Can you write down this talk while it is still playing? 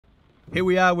Here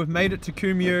we are, we've made it to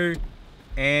Kumeu,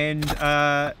 and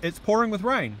it's pouring with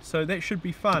rain, so that should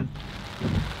be fun.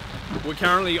 We're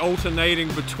currently alternating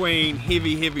between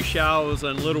heavy showers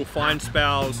and little fine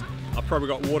spells. I've probably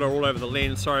got water all over the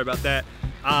lens, sorry about that.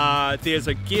 There's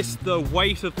a guess the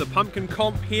weight of the pumpkin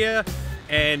comp here,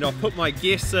 and I've put my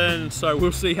guess in, so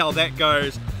we'll see how that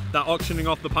goes. They're auctioning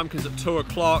off the pumpkins at 2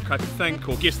 o'clock, I think,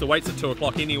 or guess the weight's at 2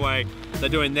 o'clock anyway. They're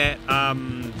doing that.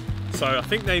 So I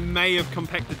think they may have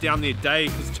compacted down their day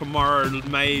because tomorrow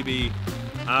may be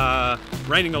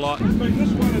raining a lot.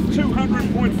 This one is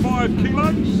 200.5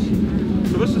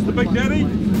 kilos. So this is the big daddy.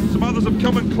 Some others have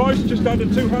come in close, just under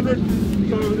 200.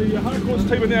 So the hardcourse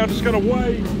team are now just going to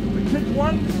weigh the kids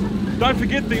ones. Don't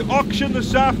forget the auction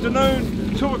this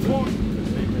afternoon, 2 o'clock.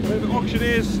 Where the auction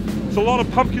is. It's a lot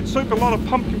of pumpkin soup, a lot of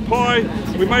pumpkin pie.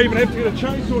 We may even have to get a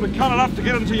chainsaw to cut it up to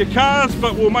get into your cars,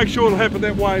 but we'll make sure it'll happen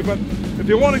that way. But if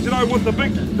you're wanting to know what the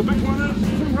big one is,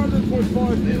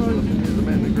 200.5 kilos. Here's the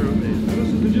man that grew it there. And this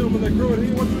is the gentleman that grew it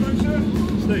here. What's your name, sir?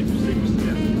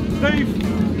 Steve.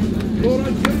 Well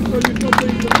done, Steve. So you've got the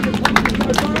pumpkin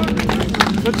so far.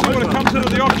 Let's see what it comes into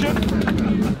the auction.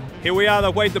 Here we are, they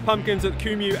weighed the pumpkins at the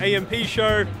Kumeu A&P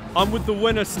Show. I'm with the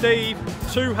winner, Steve.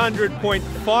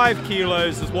 200.5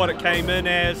 kilos is what it came in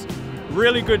as.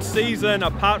 Really good season,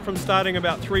 apart from starting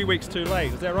about 3 weeks too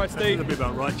late. Is that right, Steve? That'd be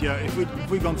about right, yeah. If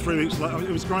we'd gone 3 weeks late, it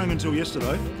was growing until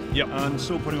yesterday. Yep. And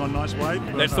still putting on nice weight.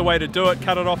 That's the way to do it.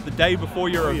 Cut it off the day before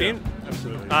your event. Yeah,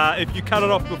 absolutely. If you cut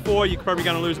it off before, you're probably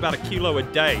going to lose about 1 kilo a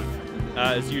day.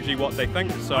 Is usually what they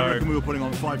think. So I reckon we were putting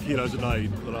on 5 kilos a day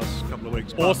the last couple of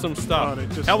weeks. Awesome stuff.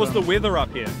 How was the weather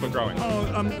up here for growing?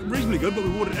 Oh, reasonably good, but we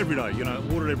watered every day. You know,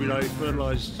 watered every day,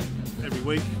 fertilised every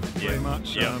week, pretty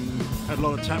much. Yeah. Had a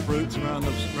lot of tap roots around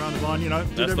the vine. You know,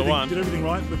 did everything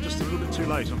right, but just a little bit too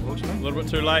late, unfortunately. A little bit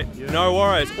too late. Yeah. No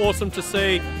worries. Awesome to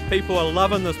see. People are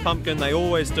loving this pumpkin. They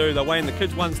always do. They're weighing the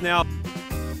kids' ones now.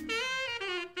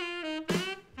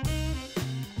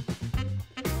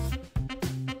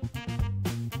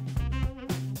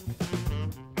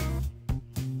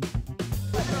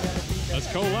 That's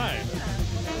cool, eh?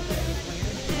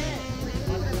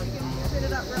 Set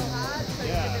it up real hard, so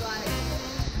Yeah. you can be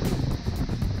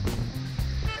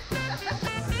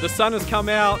like... The sun has come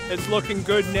out, it's looking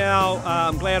good now.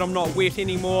 I'm glad I'm not wet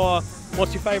anymore.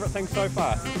 What's your favourite thing so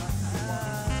far?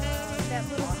 that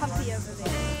little puppy over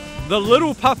there. The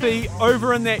little puppy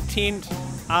over in that tent.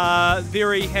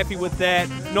 Very happy with that.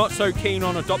 Not so keen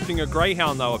on adopting a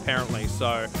greyhound though, apparently.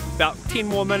 So about 10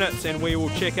 more minutes and we will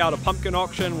check out a pumpkin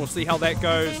auction. We'll see how that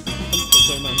goes.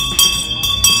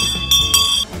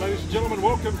 Ladies and gentlemen,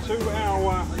 welcome to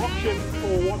our auction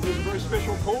for what is a very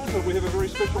special cause, and we have a very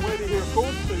special lady here, of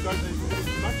course, so you don't need to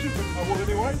introduction, but I will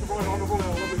anyway. The Right Honourable,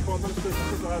 our lovely Prime Minister,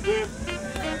 Mr. Ardern.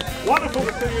 Wonderful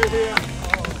to see you here.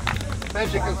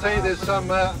 As you can see, there's some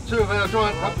two of our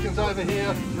giant pumpkins over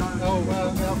here.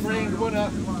 Our grand winner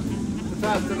this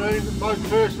afternoon, both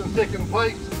first and second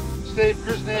place, Steve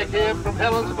Grisniak here from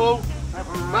Helensville,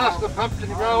 master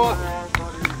pumpkin grower,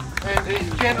 and he's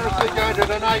generously going to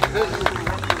donate his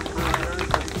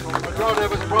majority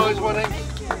of his prize winnings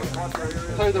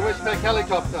to the Westpac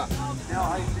helicopter.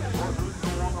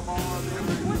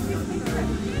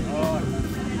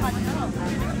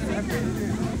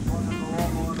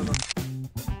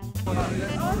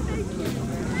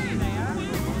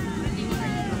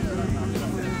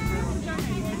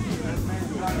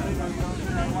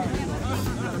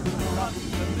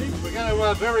 We're going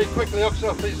to very quickly auction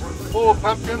off these 4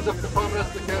 pumpkins if the Prime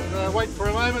Minister can wait for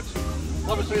a moment.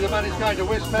 Obviously the money's going to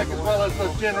Westpac as well as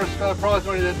the generous prize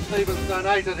money that Stephen's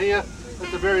donated here.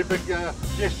 It's a very big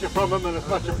gesture from him and it's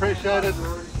much appreciated.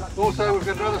 Also we've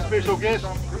got another special guest,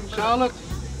 Charlotte.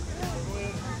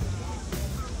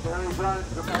 And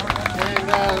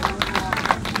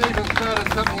Stephen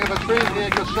started something of a trend here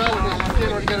because Charlotte is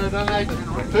generally going to donate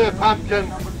her pumpkin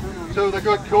to the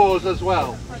good cause as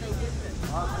well.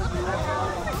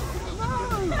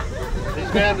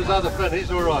 He's found his other fin,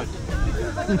 he's alright.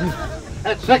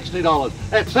 At $60,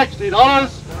 at $60,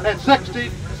 at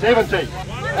 $60, 70,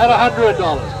 at $100,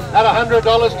 at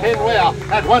 $100, 10 where?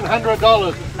 At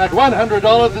 $100, at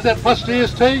 $100, is that plus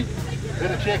GST?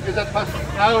 Better check, is that plus,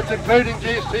 no, it's including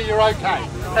GST, you're okay.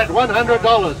 At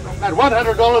 $100, at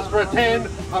 $100 for a 10,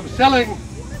 I'm selling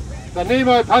the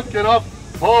Nemo pumpkin off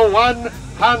for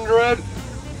 $100.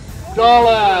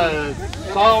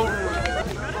 Sold.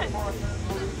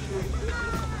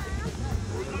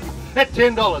 At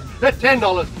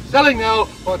 $10, selling now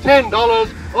for $10,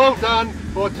 all done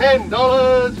for $10,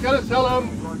 gonna sell them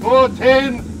for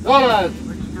 $10. No,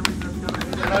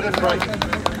 that's right.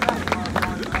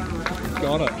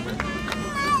 Got it.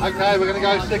 Okay, we're going to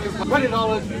go second for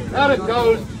 $20. Out it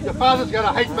goes. Your father's going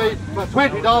to hate me for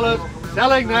 $20.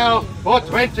 Selling now for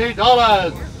 $20.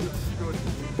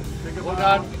 Well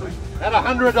done. At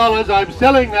 $100, I'm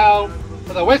selling now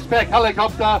for the Westpac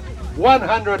helicopter.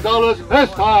 $100.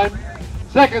 First time,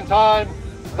 second time,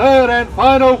 third and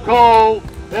final call.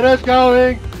 It is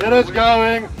going. It is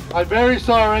going. I'm very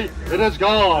sorry. It is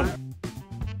gone.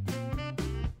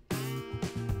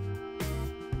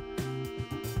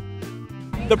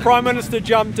 The Prime Minister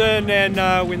jumped in,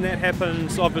 and when that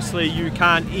happens, obviously you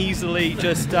can't easily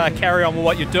just carry on with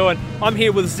what you're doing. I'm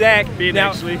here with Zach. Ben,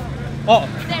 now, actually. Oh,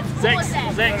 Zach's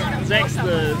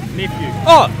the nephew.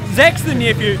 Oh, Zach's the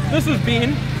nephew. This is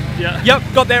Ben. Yeah. Yep,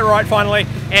 got that right finally.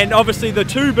 And obviously the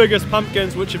two biggest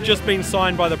pumpkins, which have just been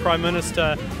signed by the Prime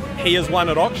Minister, he has won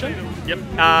at auction.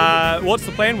 Yep. What's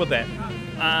the plan with that?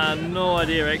 No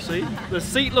idea actually. The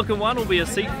seat looking one will be a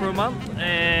seat for a month,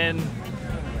 and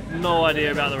no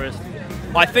idea about the rest.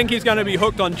 I think he's going to be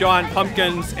hooked on giant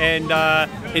pumpkins, and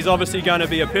he's obviously going to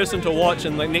be a person to watch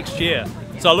in the next year.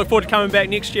 So I look forward to coming back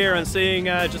next year and seeing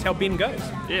just how Ben goes.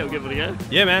 Yeah, we'll give it a go.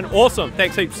 Yeah, man. Awesome.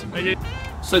 Thanks heaps. Thank you.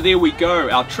 So there we go,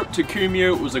 our trip to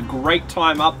Kumeu. It was a great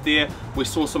time up there. We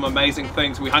saw some amazing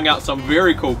things. We hung out with some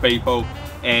very cool people,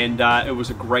 and it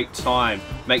was a great time.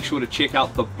 Make sure to check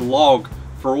out the blog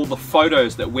for all the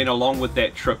photos that went along with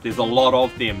that trip. There's a lot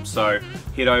of them, so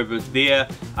head over there.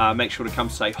 Make sure to come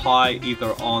say hi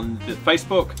either on the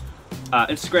Facebook,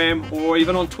 Instagram, or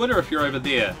even on Twitter if you're over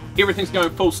there. Everything's going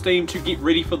full steam to get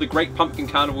ready for the Great Pumpkin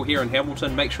Carnival here in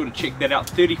Hamilton. Make sure to check that out,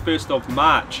 31st of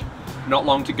March. Not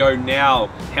long to go now,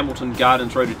 Hamilton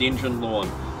Gardens Rhododendron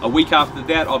Lawn. A week after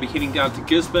that, I'll be heading down to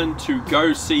Gisborne to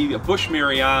go see the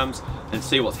Bushmary Arms and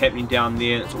see what's happening down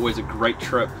there. It's always a great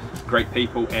trip, great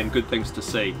people, and good things to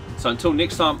see. So until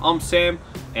next time, I'm Sam,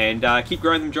 and keep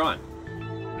growing them giant.